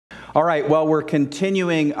All right, well, we're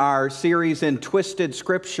continuing our series in Twisted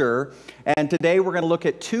Scripture, and today we're going to look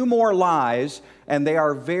at two more lies, and they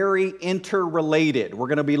are very interrelated. We're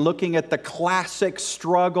going to be looking at the classic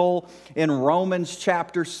struggle in Romans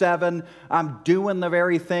chapter 7. I'm doing the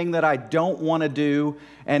very thing that I don't want to do,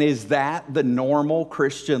 and is that the normal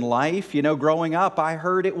Christian life? You know, growing up, I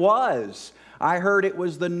heard it was. I heard it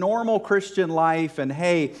was the normal Christian life, and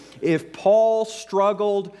hey, if Paul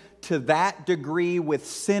struggled to that degree with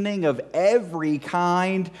sinning of every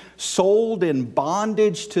kind, sold in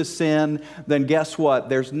bondage to sin, then guess what?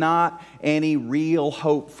 There's not any real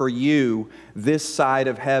hope for you this side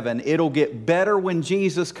of heaven. It'll get better when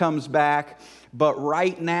Jesus comes back, but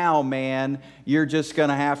right now, man, you're just going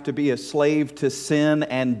to have to be a slave to sin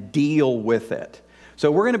and deal with it.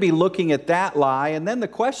 So we're going to be looking at that lie, and then the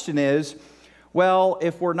question is, well,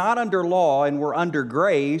 if we're not under law and we're under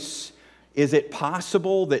grace, is it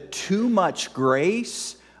possible that too much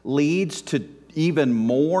grace leads to even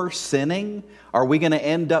more sinning? Are we going to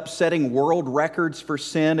end up setting world records for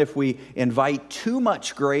sin if we invite too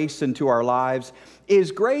much grace into our lives?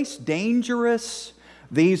 Is grace dangerous?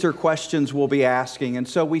 These are questions we'll be asking. And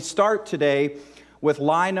so we start today with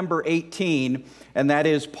lie number 18, and that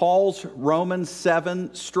is Paul's Romans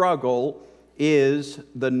 7 struggle is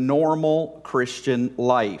the normal Christian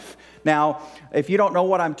life. Now, if you don't know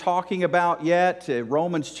what I'm talking about yet,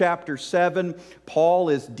 Romans chapter 7, Paul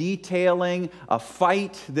is detailing a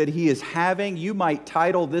fight that he is having. You might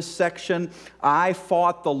title this section, I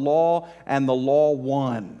Fought the Law and the Law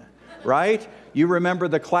Won, right? You remember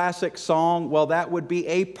the classic song? Well, that would be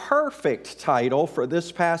a perfect title for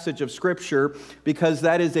this passage of Scripture, because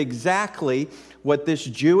that is exactly what this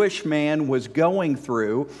Jewish man was going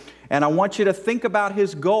through. And I want you to think about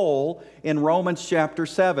his goal in Romans chapter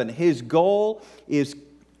 7. His goal is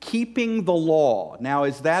keeping the law. Now,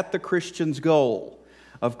 is that the Christian's goal?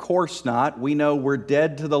 Of course not. We know we're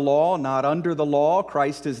dead to the law, not under the law.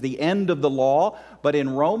 Christ is the end of the law. But in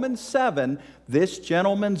Romans 7, this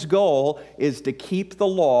gentleman's goal is to keep the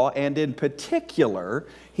law, and in particular,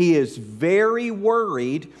 he is very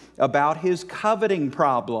worried about his coveting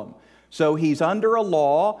problem. So he's under a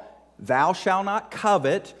law, thou shalt not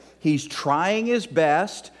covet. He's trying his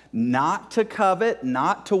best not to covet,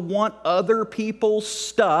 not to want other people's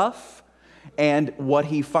stuff. And what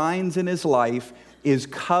he finds in his life is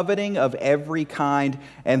coveting of every kind.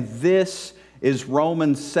 And this is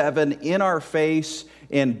Romans 7 in our face,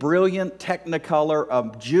 in brilliant technicolor,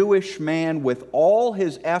 a Jewish man with all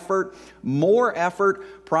his effort, more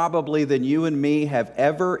effort probably than you and me have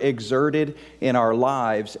ever exerted in our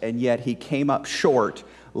lives. And yet he came up short,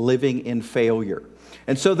 living in failure.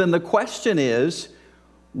 And so then the question is,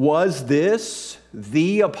 was this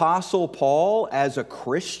the Apostle Paul as a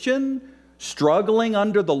Christian, struggling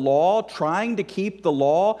under the law, trying to keep the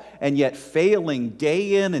law, and yet failing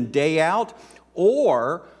day in and day out?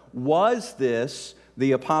 Or was this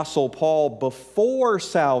the Apostle Paul before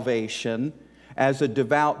salvation, as a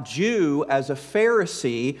devout Jew, as a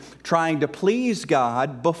Pharisee, trying to please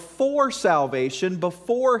God before salvation,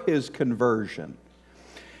 before his conversion?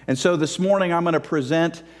 And so this morning I'm going to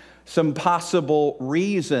present some possible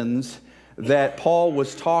reasons that Paul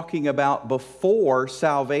was talking about before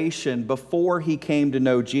salvation, before he came to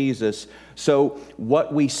know Jesus. So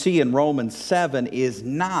what we see in Romans 7 is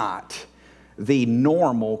not the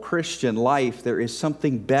normal Christian life. There is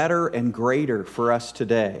something better and greater for us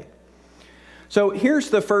today. So here's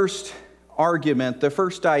the first argument, the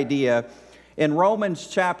first idea. In Romans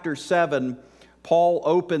chapter 7, Paul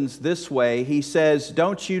opens this way. He says,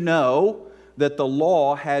 don't you know that the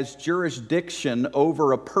law has jurisdiction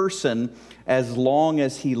over a person as long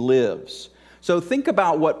as he lives? So think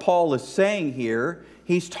about what Paul is saying here.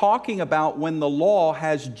 He's talking about when the law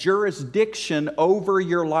has jurisdiction over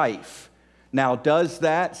your life. Now, does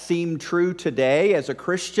that seem true today as a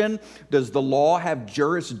Christian? Does the law have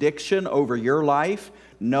jurisdiction over your life?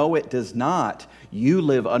 No, it does not. You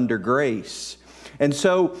live under grace. And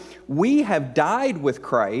so we have died with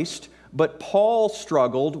Christ, but Paul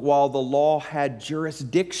struggled while the law had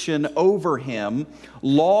jurisdiction over him.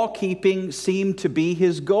 Law-keeping seemed to be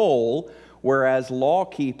his goal, whereas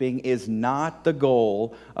law-keeping is not the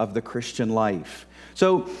goal of the Christian life.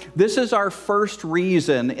 So this is our first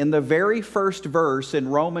reason in the very first verse in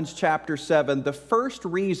Romans chapter 7, the first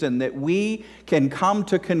reason that we can come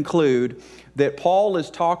to conclude that Paul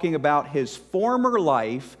is talking about his former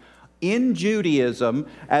life in Judaism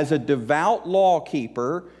as a devout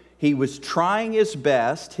law-keeper. He was trying his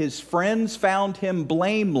best. His friends found him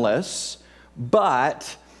blameless,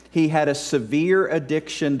 but he had a severe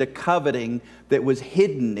addiction to coveting that was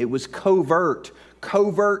hidden. It was covert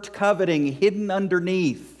coveting hidden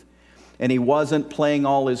underneath. and he wasn't playing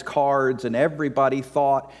all his cards, and everybody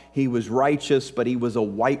thought he was righteous, but he was a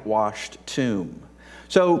whitewashed tomb.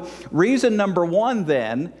 So reason number one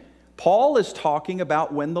then, Paul is talking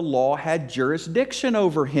about when the law had jurisdiction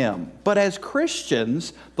over him. But as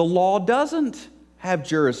Christians, the law doesn't have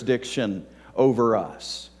jurisdiction over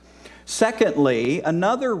us. Secondly,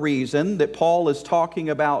 another reason that Paul is talking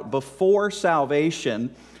about before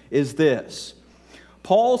salvation is this.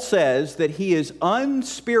 Paul says that he is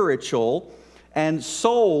unspiritual and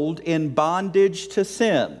sold in bondage to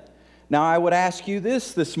sin. Now, I would ask you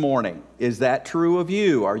this morning. Is that true of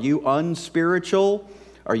you? Are you unspiritual?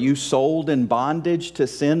 Are you sold in bondage to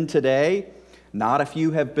sin today? Not if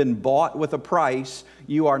you have been bought with a price.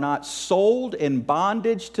 You are not sold in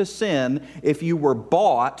bondage to sin if you were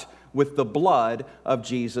bought with the blood of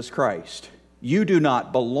Jesus Christ. You do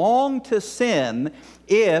not belong to sin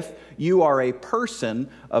if you are a person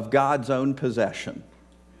of God's own possession.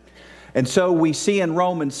 And so we see in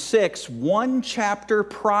Romans 6, one chapter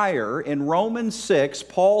prior, in Romans 6,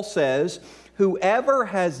 Paul says, whoever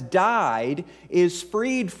has died is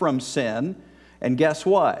freed from sin. And guess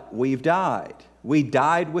what? We've died. We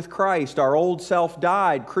died with Christ. Our old self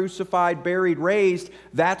died, crucified, buried, raised.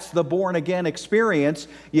 That's the born again experience.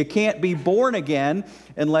 You can't be born again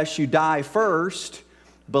unless you die first.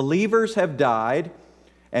 Believers have died,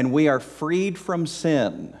 and we are freed from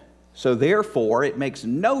sin. So therefore, it makes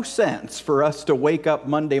no sense for us to wake up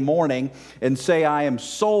Monday morning and say, I am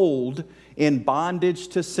sold in bondage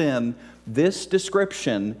to sin. This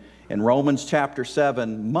description in Romans chapter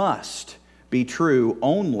 7 must be true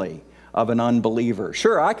only of an unbeliever.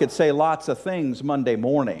 Sure, I could say lots of things Monday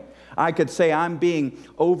morning. I could say I'm being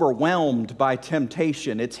overwhelmed by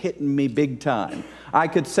temptation. It's hitting me big time. I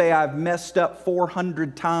could say I've messed up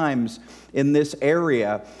 400 times in this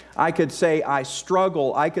area. I could say I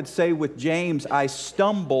struggle. I could say with James, I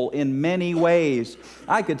stumble in many ways.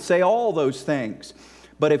 I could say all those things.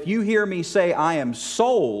 But if you hear me say I am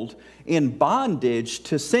sold in bondage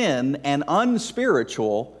to sin and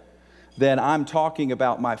unspiritual, then I'm talking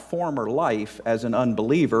about my former life as an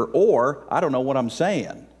unbeliever, or I don't know what I'm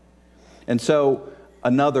saying. And so,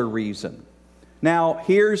 another reason. Now,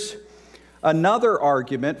 here's another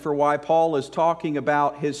argument for why Paul is talking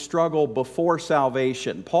about his struggle before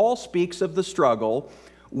salvation. Paul speaks of the struggle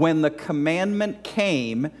when the commandment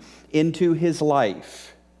came into his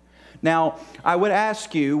life. Now, I would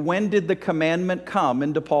ask you, when did the commandment come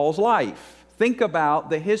into Paul's life? Think about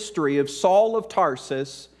the history of Saul of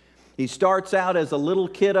Tarsus. He starts out as a little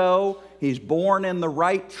kiddo. He's born in the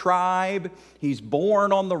right tribe. He's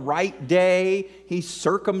born on the right day. He's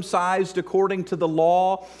circumcised according to the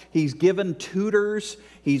law. He's given tutors.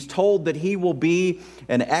 He's told that he will be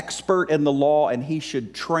an expert in the law and he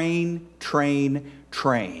should train.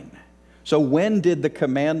 So when did the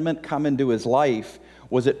commandment come into his life?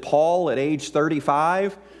 Was it Paul at age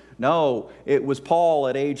 35? No, it was Paul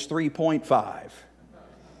at age 3.5.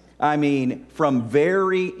 I mean, from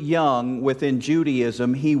very young within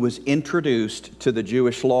Judaism, he was introduced to the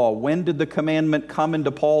Jewish law. When did the commandment come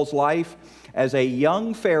into Paul's life? As a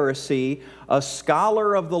young Pharisee, a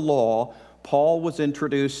scholar of the law, Paul was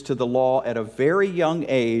introduced to the law at a very young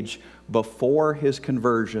age before his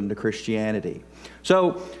conversion to Christianity.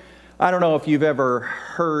 So, I don't know if you've ever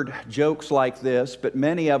heard jokes like this, but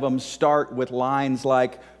many of them start with lines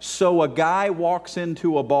like, so a guy walks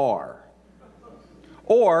into a bar.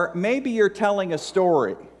 Or maybe you're telling a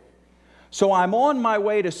story. So I'm on my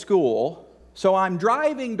way to school, so I'm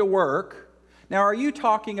driving to work. Now, are you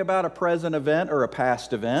talking about a present event or a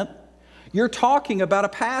past event? You're talking about a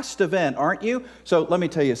past event, aren't you? So let me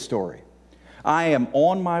tell you a story. I am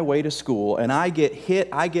on my way to school and I get hit,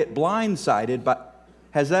 I get blindsided, but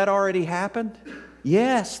has that already happened?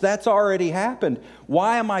 Yes, that's already happened.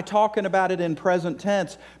 Why am I talking about it in present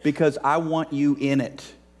tense? Because I want you in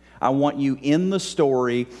it. I want you in the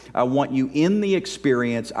story. I want you in the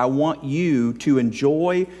experience. I want you to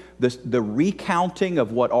enjoy the recounting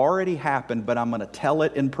of what already happened, but I'm going to tell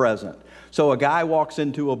it in present. So a guy walks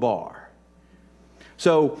into a bar.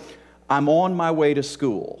 So I'm on my way to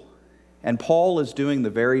school, and Paul is doing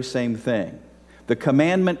the very same thing. The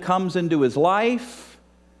commandment comes into his life,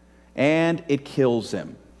 and it kills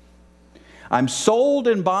him. I'm sold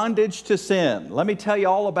in bondage to sin. Let me tell you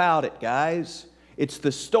all about it, guys. It's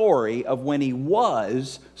the story of when he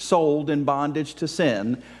was sold in bondage to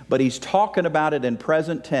sin, but he's talking about it in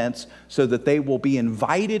present tense so that they will be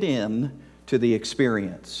invited in to the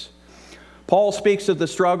experience. Paul speaks of the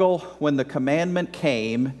struggle when the commandment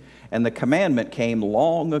came, and the commandment came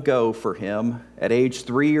long ago for him at age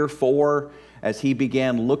 3 or 4 as he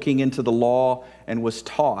began looking into the law and was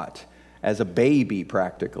taught as a baby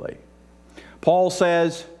practically. Paul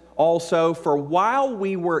says also, for while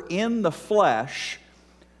we were in the flesh,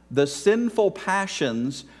 the sinful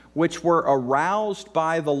passions which were aroused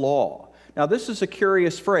by the law. Now, this is a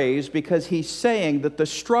curious phrase because he's saying that the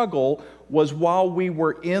struggle was while we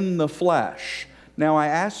were in the flesh. Now, I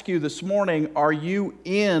ask you this morning, are you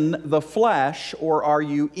in the flesh or are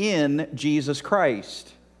you in Jesus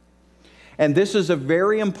Christ? And this is a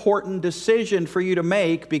very important decision for you to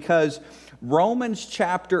make because Romans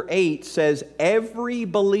chapter 8 says every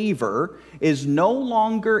believer is no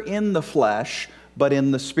longer in the flesh, but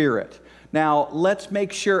in the Spirit. Now, let's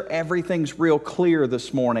make sure everything's real clear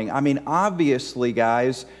this morning. I mean, obviously,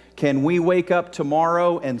 guys, can we wake up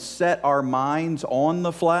tomorrow and set our minds on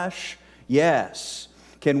the flesh? Yes.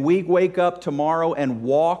 Can we wake up tomorrow and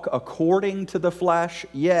walk according to the flesh?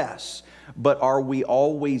 Yes. But are we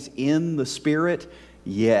always in the Spirit?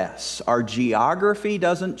 Yes. Our geography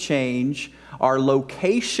doesn't change. Our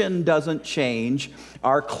location doesn't change.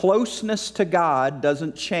 Our closeness to God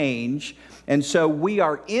doesn't change. And so we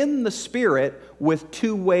are in the Spirit with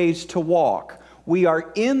two ways to walk. We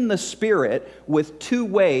are in the Spirit with two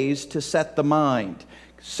ways to set the mind.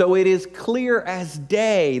 So it is clear as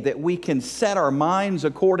day that we can set our minds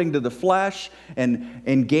according to the flesh and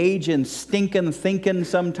engage in stinking thinking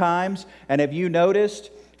sometimes. And have you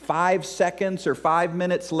noticed 5 seconds or 5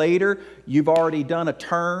 minutes later, you've already done a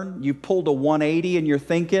turn, you've pulled a 180 in your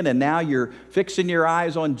thinking, and now you're fixing your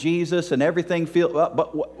eyes on Jesus and everything feels,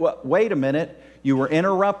 but wait a minute, you were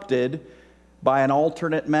interrupted by an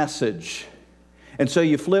alternate message. And so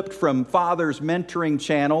you flipped from Father's mentoring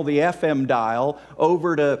channel, the FM dial,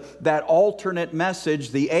 over to that alternate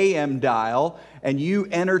message, the AM dial, and you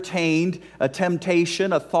entertained a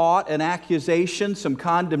temptation, a thought, an accusation, some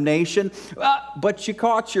condemnation, but you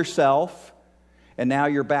caught yourself, and now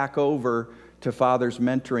you're back over to Father's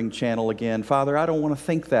mentoring channel again. Father, I don't want to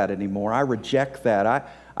think that anymore. I reject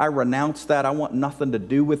that. I renounce that. I want nothing to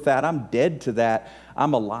do with that. I'm dead to that.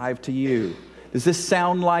 I'm alive to you. Does this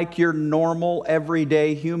sound like your normal,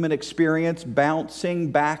 everyday human experience, bouncing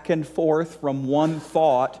back and forth from one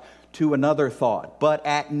thought to another thought? But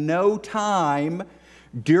at no time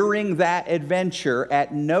during that adventure,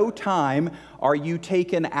 at no time are you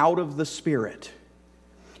taken out of the Spirit.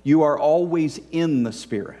 You are always in the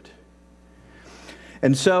Spirit.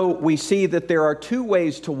 And so we see that there are two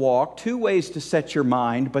ways to walk, two ways to set your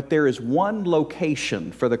mind, but there is one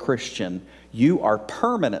location for the Christian. You are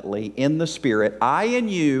permanently in the Spirit. I and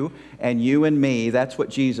you and me. That's what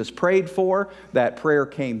Jesus prayed for. That prayer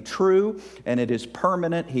came true, and it is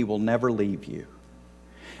permanent. He will never leave you.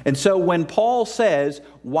 And so when Paul says,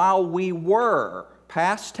 while we were,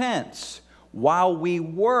 past tense, while we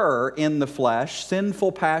were in the flesh,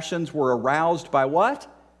 sinful passions were aroused by what?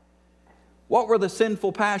 What were the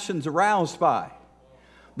sinful passions aroused by?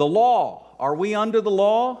 The law. Are we under the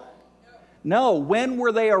law? No. When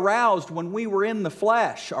were they aroused? When we were in the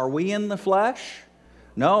flesh. Are we in the flesh?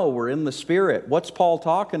 No, we're in the Spirit. What's Paul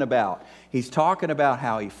talking about? He's talking about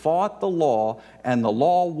how he fought the law and the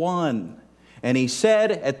law won. And he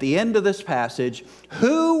said at the end of this passage,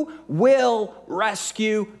 who will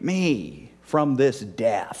rescue me from this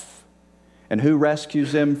death? And who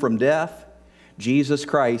rescues him from death? Jesus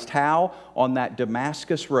Christ. How? On that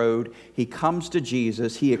Damascus road, he comes to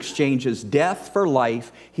Jesus. He exchanges death for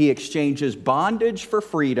life. He exchanges bondage for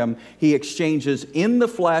freedom. He exchanges in the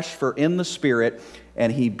flesh for in the Spirit.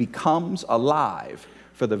 And he becomes alive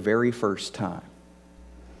for the very first time.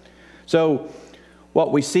 So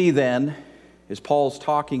what we see then is Paul's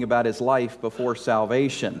talking about his life before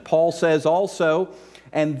salvation. Paul says also,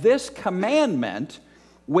 and this commandment,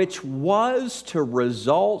 which was to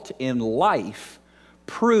result in life,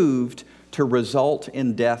 proved to result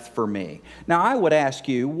in death for me. Now, I would ask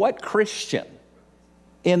you, what Christian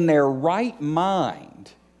in their right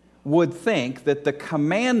mind would think that the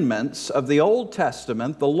commandments of the Old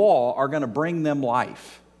Testament, the law, are going to bring them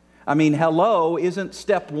life? I mean, hello, isn't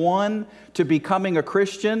step one to becoming a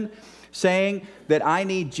Christian saying that I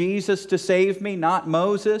need Jesus to save me, not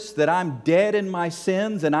Moses, that I'm dead in my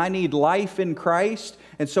sins and I need life in Christ?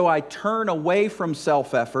 And so I turn away from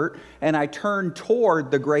self-effort and I turn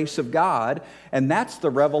toward the grace of God. And that's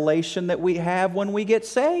the revelation that we have when we get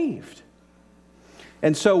saved.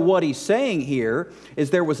 And so what he's saying here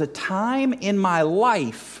is there was a time in my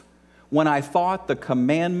life when I thought the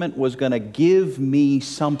commandment was going to give me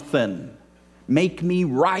something, make me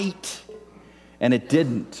right, and it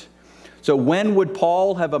didn't. So when would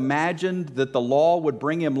Paul have imagined that the law would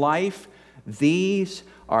bring him life? These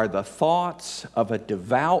are the thoughts of a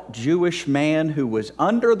devout Jewish man who was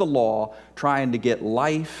under the law trying to get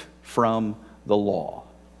life from the law.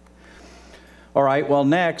 All right, well,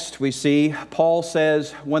 next we see Paul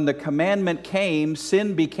says, when the commandment came,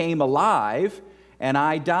 sin became alive, and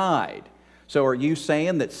I died. So are you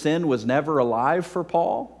saying that sin was never alive for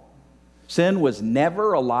Paul? Sin was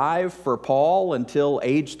never alive for Paul until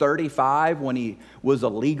age 35 when he was a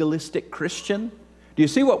legalistic Christian? Do you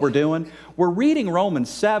see what we're doing? We're reading Romans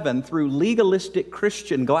 7 through legalistic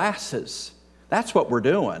Christian glasses. That's what we're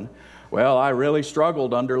doing. Well, I really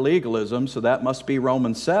struggled under legalism, so that must be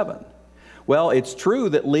Romans 7. Well, it's true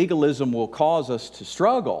that legalism will cause us to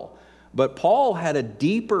struggle, but Paul had a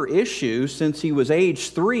deeper issue since he was age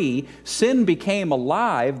 3. Sin became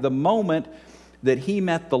alive the moment that he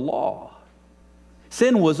met the law.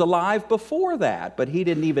 Sin was alive before that, but he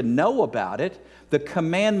didn't even know about it. The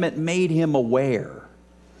commandment made him aware.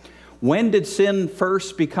 When did sin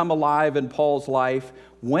first become alive in Paul's life?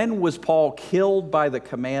 When was Paul killed by the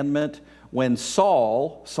commandment? When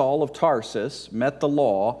Saul of Tarsus, met the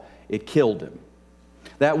law, it killed him.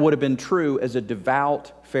 That would have been true as a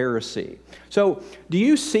devout Pharisee. So, do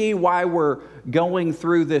you see why we're going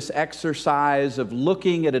through this exercise of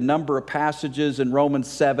looking at a number of passages in Romans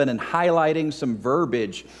 7 and highlighting some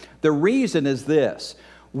verbiage? The reason is this: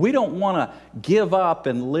 we don't want to give up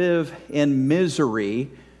and live in misery,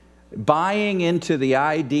 buying into the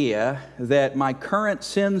idea that my current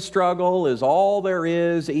sin struggle is all there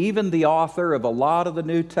is. Even the author of a lot of the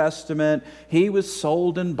New Testament, he was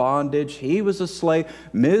sold in bondage. He was a slave,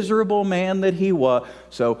 miserable man that he was.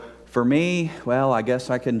 So for me, well, I guess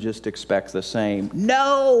I can just expect the same.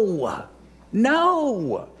 No.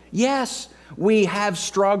 Yes, we have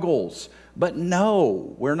struggles, but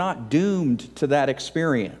no, we're not doomed to that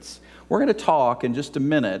experience. We're going to talk in just a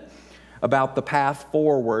minute about the path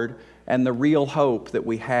forward and the real hope that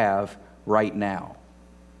we have right now.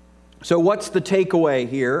 So what's the takeaway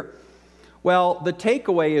here? Well, the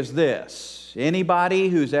takeaway is this. Anybody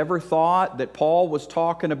who's ever thought that Paul was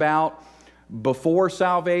talking about before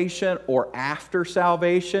salvation or after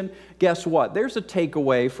salvation, guess what? There's a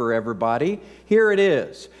takeaway for everybody. Here it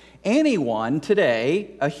is. Anyone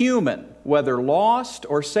today, a human, whether lost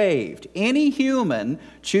or saved, any human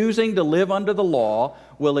choosing to live under the law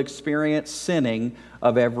will experience sinning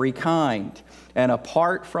of every kind. And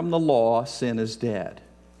apart from the law, sin is dead.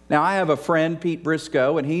 Now, I have a friend, Pete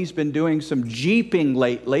Briscoe, and he's been doing some jeeping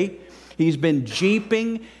lately. He's been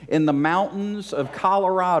jeeping in the mountains of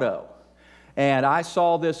Colorado. And I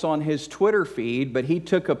saw this on his Twitter feed, but he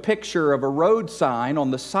took a picture of a road sign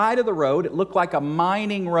on the side of the road. It looked like a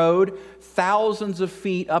mining road, thousands of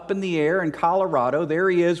feet up in the air in Colorado. There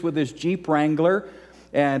he is with his Jeep Wrangler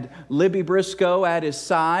and Libby Briscoe at his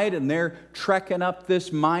side, and they're trekking up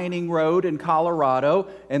this mining road in Colorado,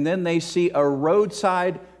 and then they see a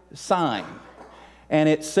roadside sign, and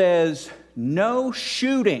it says, "No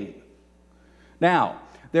shooting." Now,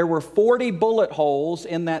 there were 40 bullet holes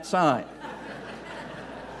in that sign.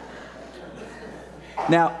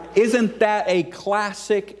 Now, isn't that a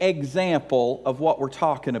classic example of what we're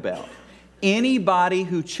talking about? Anybody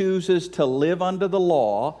who chooses to live under the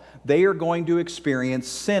law, they are going to experience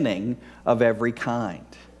sinning of every kind.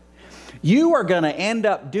 You are going to end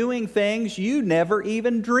up doing things you never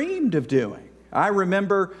even dreamed of doing. I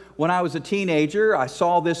remember when I was a teenager, I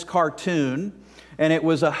saw this cartoon, and it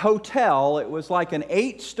was a hotel. It was like an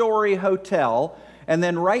 8-story hotel, and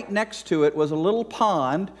then right next to it was a little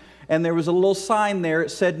pond, and there was a little sign there.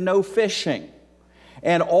 It said, "No fishing."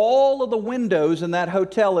 And all of the windows in that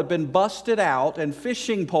hotel had been busted out, and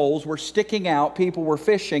fishing poles were sticking out. People were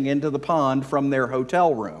fishing into the pond from their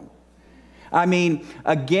hotel room. I mean,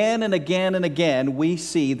 again and again and again, we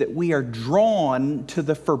see that we are drawn to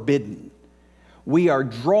the forbidden. We are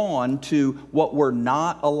drawn to what we're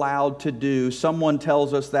not allowed to do. Someone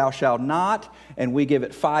tells us, "Thou shalt not," and we give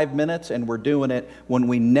it 5 minutes, and we're doing it when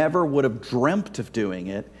we never would have dreamt of doing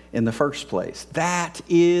it in the first place. That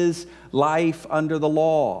is life under the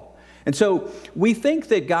law. And so we think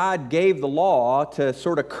that God gave the law to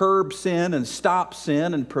sort of curb sin and stop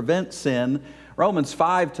sin and prevent sin. Romans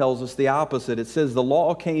 5 tells us the opposite. It says the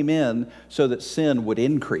law came in so that sin would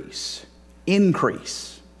increase.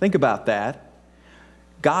 Increase. Think about that.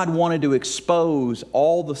 God wanted to expose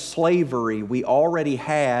all the slavery we already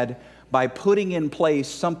had by putting in place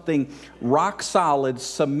something rock solid,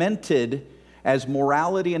 cemented as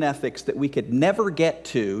morality and ethics that we could never get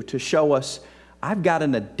to show us, I've got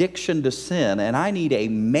an addiction to sin and I need a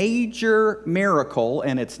major miracle,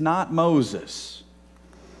 and it's not Moses.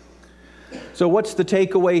 So what's the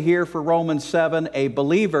takeaway here for Romans 7? A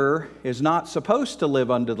believer is not supposed to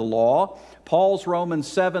live under the law. Paul's Romans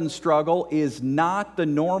 7 struggle is not the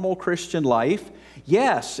normal Christian life.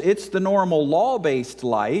 Yes, it's the normal law-based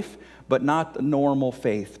life, but not the normal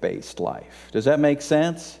faith-based life. Does that make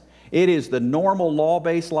sense? It is the normal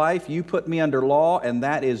law-based life. You put me under law, and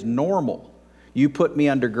that is normal. You put me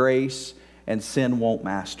under grace, and sin won't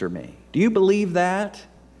master me. Do you believe that?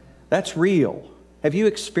 That's real. Have you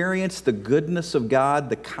experienced the goodness of God,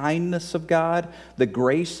 the kindness of God, the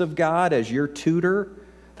grace of God as your tutor?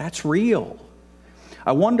 That's real.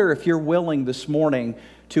 I wonder if you're willing this morning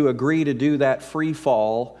to agree to do that free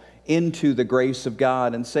fall into the grace of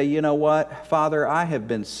God and say, you know what, Father, I have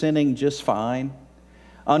been sinning just fine.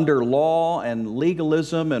 Under law and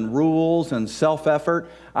legalism and rules and self-effort,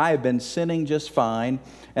 I have been sinning just fine,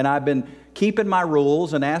 and I've been keeping my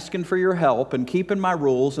rules and asking for your help and keeping my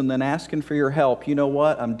rules and then asking for your help. You know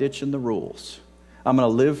what? I'm ditching the rules. I'm going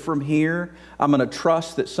to live from here. I'm going to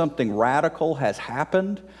trust that something radical has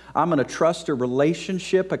happened. I'm going to trust a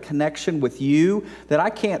relationship, a connection with you that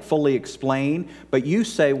I can't fully explain. But you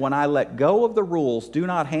say, when I let go of the rules, do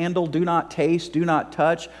not handle, do not taste, do not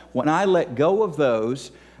touch, when I let go of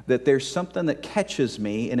those, that there's something that catches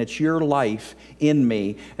me, and it's your life in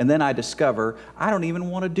me. And then I discover I don't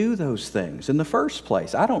even want to do those things in the first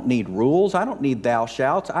place. I don't need rules. I don't need thou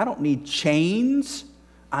shalt. I don't need chains.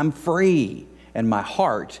 I'm free, and my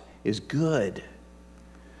heart is good.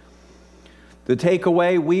 The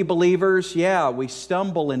takeaway, we believers, we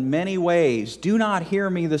stumble in many ways. Do not hear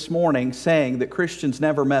me this morning saying that Christians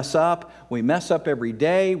never mess up. We mess up every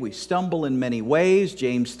day. We stumble in many ways.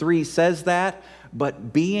 James 3 says that.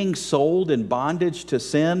 But being sold in bondage to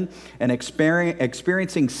sin and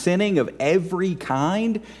experiencing sinning of every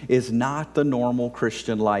kind is not the normal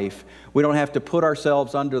Christian life. We don't have to put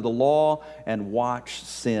ourselves under the law and watch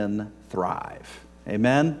sin thrive.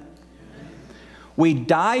 Amen? We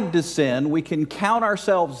died to sin. We can count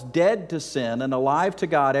ourselves dead to sin and alive to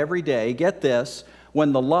God every day. Get this.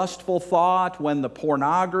 When the lustful thought, when the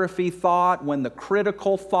pornography thought, when the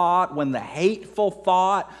critical thought, when the hateful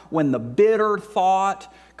thought, when the bitter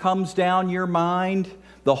thought comes down your mind,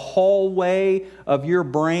 the hallway of your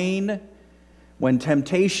brain, when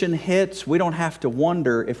temptation hits, we don't have to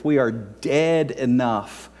wonder if we are dead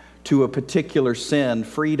enough to a particular sin.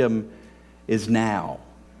 Freedom is now.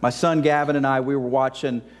 My son Gavin and I, we were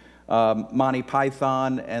watching Monty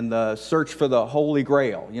Python and the Search for the Holy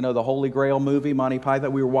Grail. You know the Holy Grail movie, Monty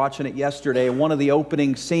Python? We were watching it yesterday, and one of the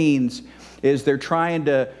opening scenes is they're trying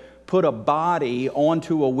to put a body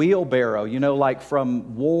onto a wheelbarrow, like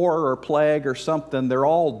from war or plague or something. They're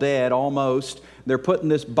all dead almost. They're putting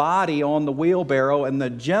this body on the wheelbarrow, and the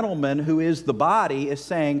gentleman who is the body is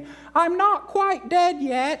saying, "I'm not quite dead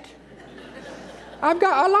yet. I've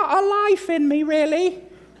got a lot of life in me, really."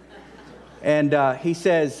 And he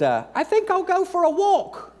says, "I think I'll go for a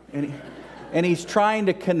walk." And he's trying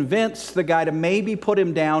to convince the guy to maybe put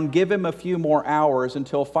him down, give him a few more hours,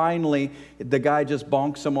 until finally the guy just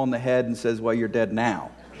bonks him on the head and says, "Well, you're dead now."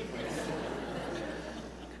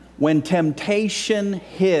 When temptation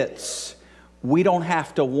hits, we don't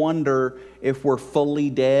have to wonder if we're fully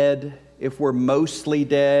dead, if we're mostly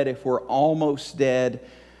dead, if we're almost dead.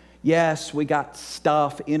 Yes, we got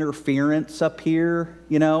stuff, interference up here,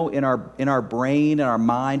 in our brain, in our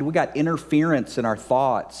mind. We got interference in our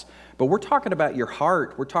thoughts. But we're talking about your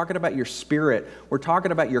heart. We're talking about your spirit. We're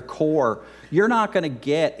talking about your core. You're not going to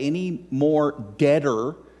get any more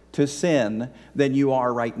deader to sin than you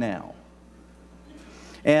are right now.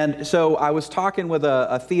 And so I was talking with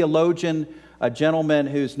a theologian, a gentleman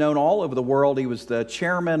who's known all over the world. He was the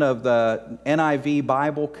chairman of the NIV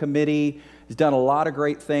Bible Committee. He's done a lot of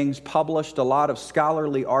great things, published a lot of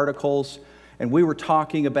scholarly articles, and we were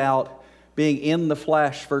talking about being in the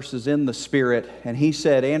flesh versus in the spirit. And he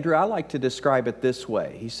said, "Andrew, I like to describe it this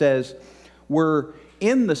way." He says, "We're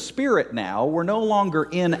in the spirit now. We're no longer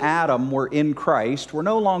in Adam. We're in Christ. We're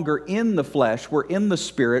no longer in the flesh. We're in the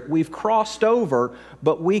spirit. We've crossed over,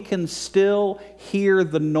 but we can still hear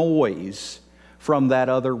the noise from that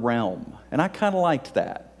other realm." And I kind of liked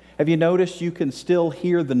that. Have you noticed you can still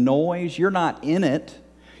hear the noise? You're not in it.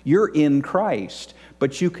 You're in Christ,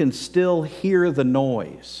 but you can still hear the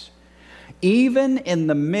noise. Even in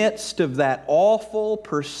the midst of that awful,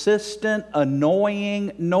 persistent,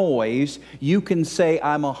 annoying noise, you can say,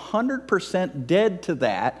 "I'm 100% dead to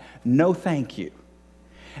that. No, thank you."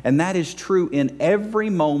 And that is true in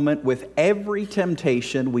every moment with every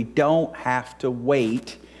temptation. We don't have to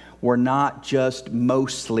wait. We're not just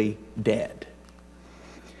mostly dead.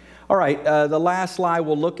 All right, the last lie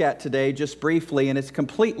we'll look at today just briefly, and it's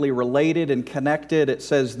completely related and connected. It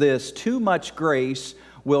says this: too much grace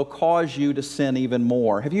will cause you to sin even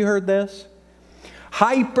more. Have you heard this?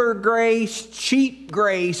 Hyper grace, cheap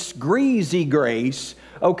grace, greasy grace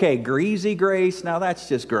Okay, greasy grace, now that's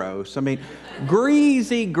just gross. I mean,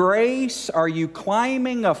 greasy grace, are you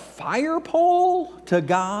climbing a fire pole to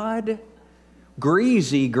God?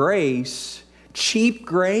 Greasy grace, cheap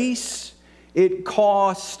grace, it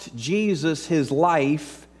cost Jesus his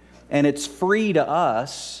life and it's free to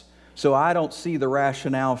us, so I don't see the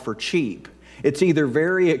rationale for cheap. It's either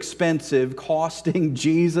very expensive, costing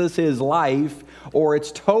Jesus his life, or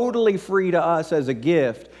it's totally free to us as a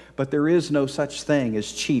gift, but there is no such thing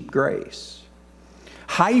as cheap grace.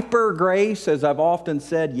 Hyper grace, as I've often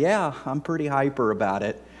said, yeah, I'm pretty hyper about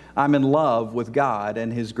it. I'm in love with God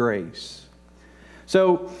and his grace.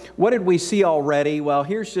 So what did we see already? Well,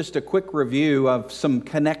 here's just a quick review of some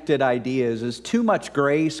connected ideas. Is too much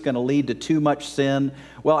grace going to lead to too much sin?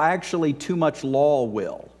 Well, actually, too much law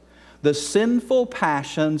will. The sinful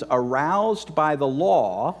passions aroused by the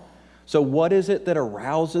law. So what is it that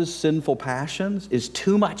arouses sinful passions? Is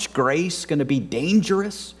too much grace going to be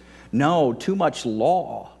dangerous? No, too much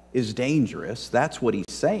law is dangerous. That's what he's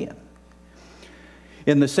saying.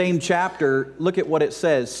 In the same chapter, look at what it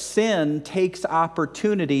says. Sin takes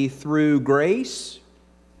opportunity through grace.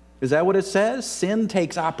 Is that what it says? Sin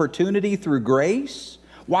takes opportunity through grace.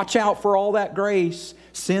 Watch out for all that grace.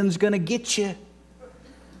 Sin's going to get you.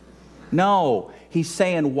 No, he's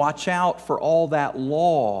saying watch out for all that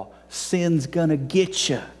law. Sin's gonna get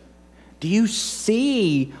you. Do you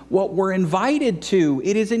see what we're invited to?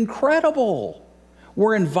 It is incredible.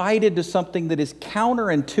 We're invited to something that is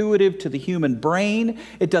counterintuitive to the human brain.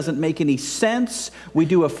 It doesn't make any sense. We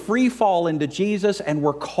do a free fall into Jesus and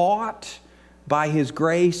we're caught by his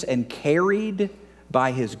grace and carried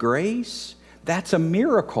by his grace. That's a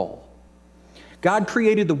miracle. God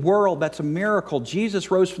created the world, that's a miracle. Jesus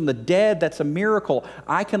rose from the dead, that's a miracle.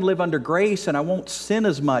 I can live under grace and I won't sin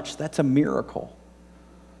as much, that's a miracle.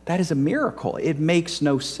 That is a miracle. It makes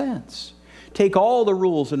no sense. Take all the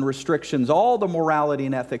rules and restrictions, all the morality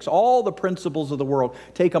and ethics, all the principles of the world,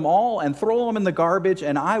 take them all and throw them in the garbage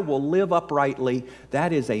and I will live uprightly.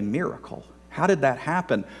 That is a miracle. How did that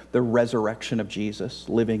happen? The resurrection of Jesus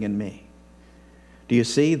living in me. Do you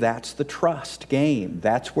see? That's the trust game.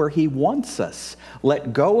 That's where he wants us.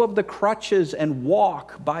 Let go of the crutches and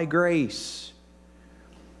walk by grace.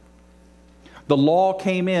 The law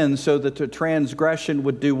came in so that the transgression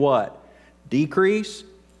would do what? Decrease?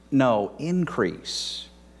 No, increase.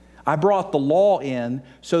 I brought the law in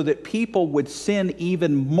so that people would sin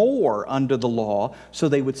even more under the law, so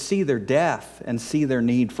they would see their death and see their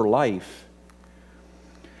need for life.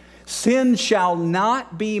 Sin shall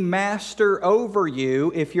not be master over you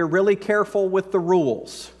if you're really careful with the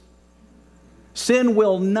rules. Sin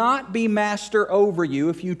will not be master over you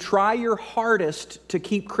if you try your hardest to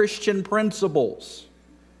keep Christian principles.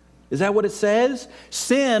 Is that what it says?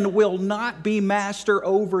 Sin will not be master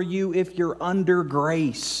over you if you're under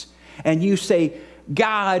grace. And you say,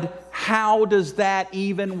 God, how does that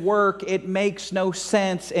even work? It makes no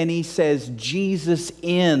sense. And he says, Jesus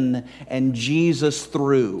in and Jesus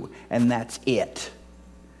through. And that's it.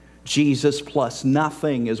 Jesus plus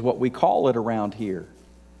nothing is what we call it around here.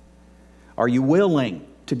 Are you willing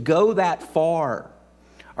to go that far?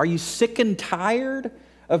 Are you sick and tired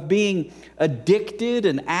of being addicted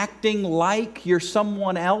and acting like you're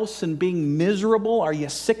someone else and being miserable? Are you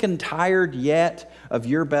sick and tired yet of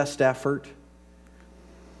your best effort?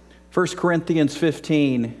 1 Corinthians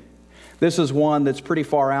 15, this is one that's pretty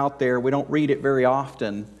far out there. We don't read it very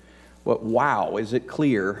often, but wow, is it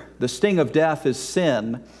clear. The sting of death is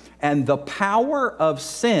sin, and the power of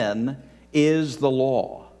sin is the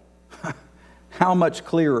law. How much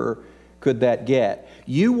clearer could that get?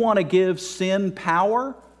 You want to give sin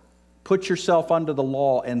power? Put yourself under the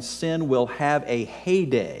law, and sin will have a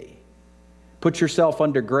heyday. Put yourself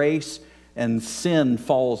under grace, and sin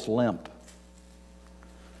falls limp.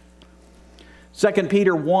 2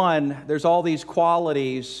 Peter 1, there's all these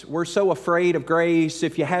qualities. We're so afraid of grace.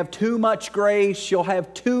 If you have too much grace, you'll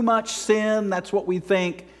have too much sin. That's what we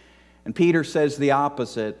think. And Peter says the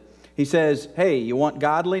opposite. He says, hey, you want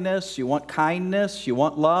godliness? You want kindness? You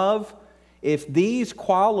want love? If these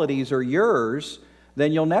qualities are yours,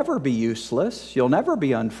 then you'll never be useless. You'll never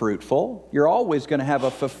be unfruitful. You're always going to have a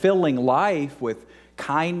fulfilling life with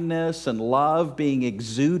kindness and love being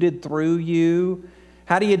exuded through you.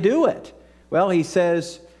 How do you do it? Well, he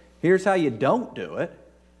says, here's how you don't do it.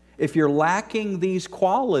 If you're lacking these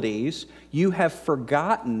qualities, you have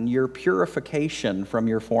forgotten your purification from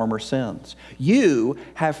your former sins. You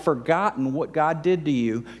have forgotten what God did to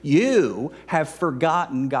you. You have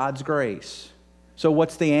forgotten God's grace. So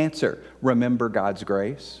what's the answer? Remember God's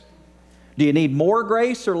grace. Do you need more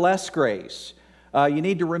grace or less grace? You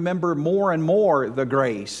need to remember more and more the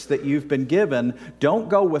grace that you've been given. Don't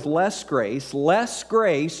go with less grace. Less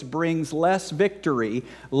grace brings less victory.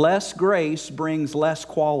 Less grace brings less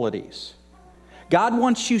qualities. God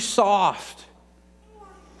wants you soft.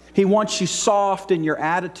 He wants you soft in your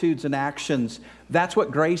attitudes and actions. That's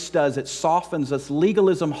what grace does. It softens us.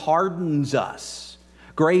 Legalism hardens us.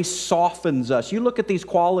 Grace softens us. You look at these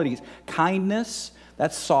qualities. Kindness,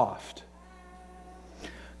 that's soft.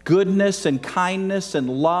 Goodness and kindness and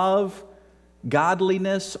love,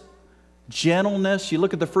 godliness, gentleness. You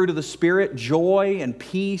look at the fruit of the Spirit, joy and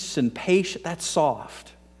peace and patience. That's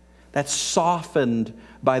soft. That's softened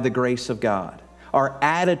by the grace of God. Our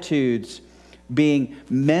attitudes being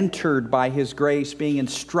mentored by His grace, being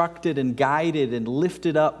instructed and guided and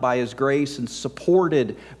lifted up by His grace and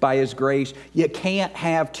supported by His grace. You can't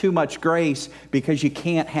have too much grace because you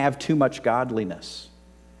can't have too much godliness.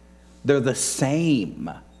 They're the same.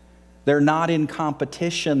 They're not in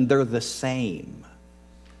competition, they're the same.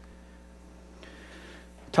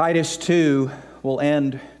 Titus 2 will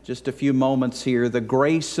end just a few moments here. The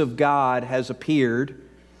grace of God has appeared,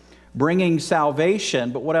 bringing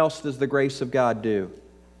salvation. But what else does the grace of God do?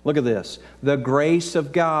 Look at this. The grace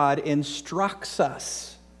of God instructs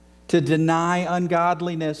us to deny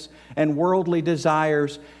ungodliness and worldly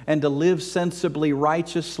desires and to live sensibly,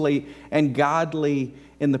 righteously, and godly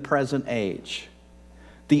in the present age.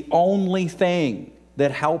 The only thing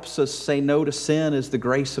that helps us say no to sin is the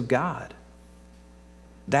grace of God.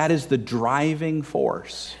 That is the driving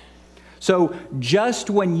force. So just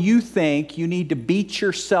when you think you need to beat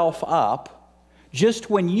yourself up, just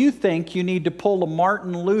when you think you need to pull a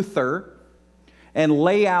Martin Luther and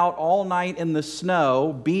lay out all night in the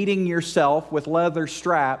snow, beating yourself with leather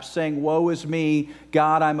straps, saying, "Woe is me,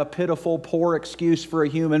 God, I'm a pitiful, poor excuse for a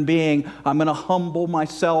human being. I'm going to humble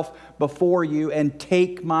myself before you and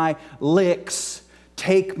take my licks,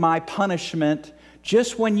 take my punishment."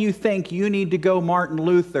 Just when you think you need to go Martin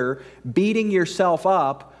Luther, beating yourself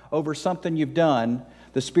up over something you've done,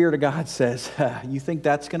 the Spirit of God says, you think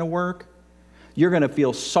that's going to work? You're going to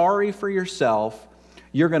feel sorry for yourself.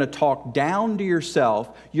 You're going to talk down to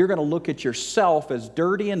yourself. You're going to look at yourself as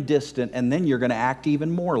dirty and distant, and then you're going to act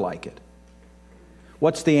even more like it.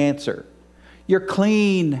 What's the answer? You're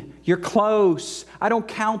clean. You're close. I don't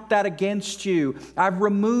count that against you. I've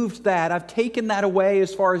removed that. I've taken that away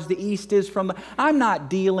as far as the east is from the... I'm not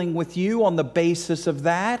dealing with you on the basis of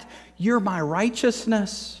that. You're my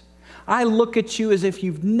righteousness. I look at you as if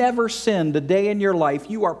you've never sinned a day in your life.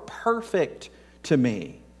 You are perfect to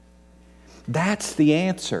me. That's the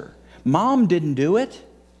answer. Mom didn't do it.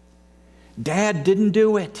 Dad didn't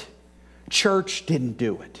do it. Church didn't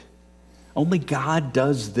do it. Only God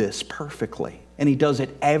does this perfectly. And He does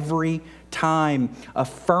it every time,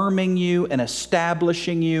 affirming you and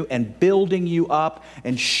establishing you and building you up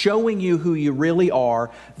and showing you who you really are.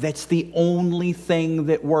 That's the only thing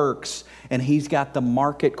that works. And He's got the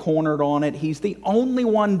market cornered on it. He's the only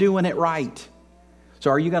one doing it right. So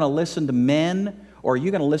are you going to listen to men, or are you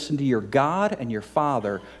going to listen to your God and your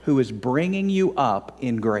Father who is bringing you up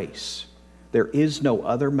in grace? There is no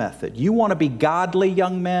other method. You want to be godly,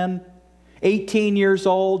 young men? 18 years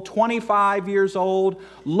old, 25 years old,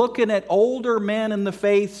 looking at older men in the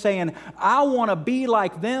faith saying, I want to be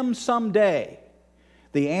like them someday.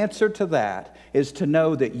 The answer to that is to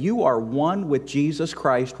know that you are one with Jesus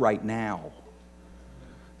Christ right now.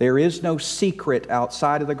 There is no secret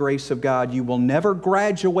outside of the grace of God. You will never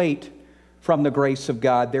graduate from the grace of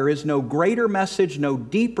God. There is no greater message, no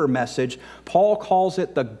deeper message. Paul calls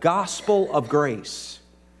it the gospel of grace.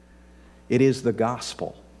 It is the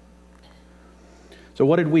gospel. So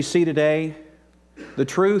what did we see today? The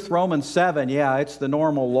truth, Romans 7, yeah, it's the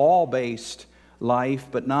normal law-based life,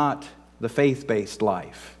 but not the faith-based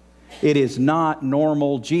life. It is not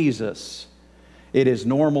normal Jesus. It is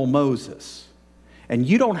normal Moses. And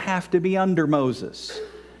you don't have to be under Moses.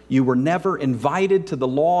 You were never invited to the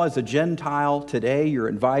law as a Gentile. Today you're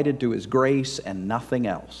invited to His grace and nothing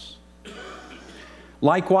else.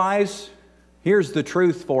 Likewise, here's the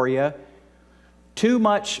truth for you. Too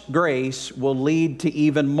much grace will lead to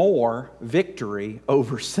even more victory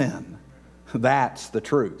over sin. That's the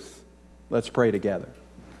truth. Let's pray together.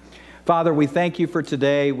 Father, we thank You for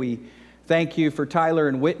today. We thank You for Tyler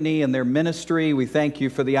and Whitney and their ministry. We thank You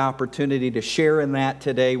for the opportunity to share in that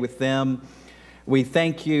today with them. We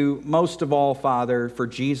thank You most of all, Father, for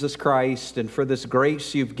Jesus Christ and for this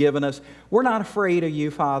grace You've given us. We're not afraid of You,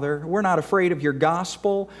 Father. We're not afraid of Your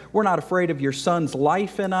gospel. We're not afraid of Your Son's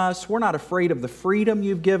life in us. We're not afraid of the freedom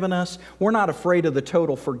You've given us. We're not afraid of the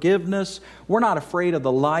total forgiveness. We're not afraid of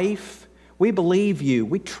the life. We believe you.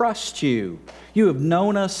 We trust you. You have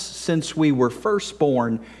known us since we were first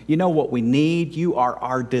born. You know what we need. You are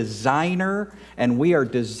our designer, and we are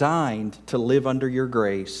designed to live under your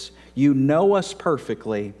grace. You know us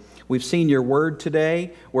perfectly. We've seen your word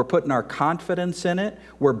today. We're putting our confidence in it.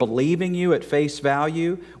 We're believing you at face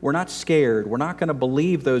value. We're not scared. We're not going to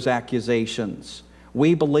believe those accusations.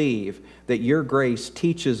 We believe that your grace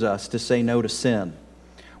teaches us to say no to sin.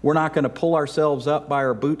 We're not going to pull ourselves up by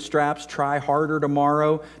our bootstraps, try harder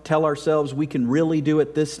tomorrow, tell ourselves we can really do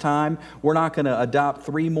it this time. We're not going to adopt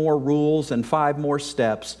 3 more rules and 5 more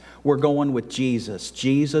steps. We're going with Jesus.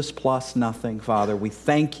 Jesus plus nothing, Father. We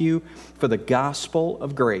thank you for the gospel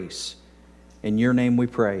of grace. In your name we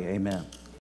pray, amen.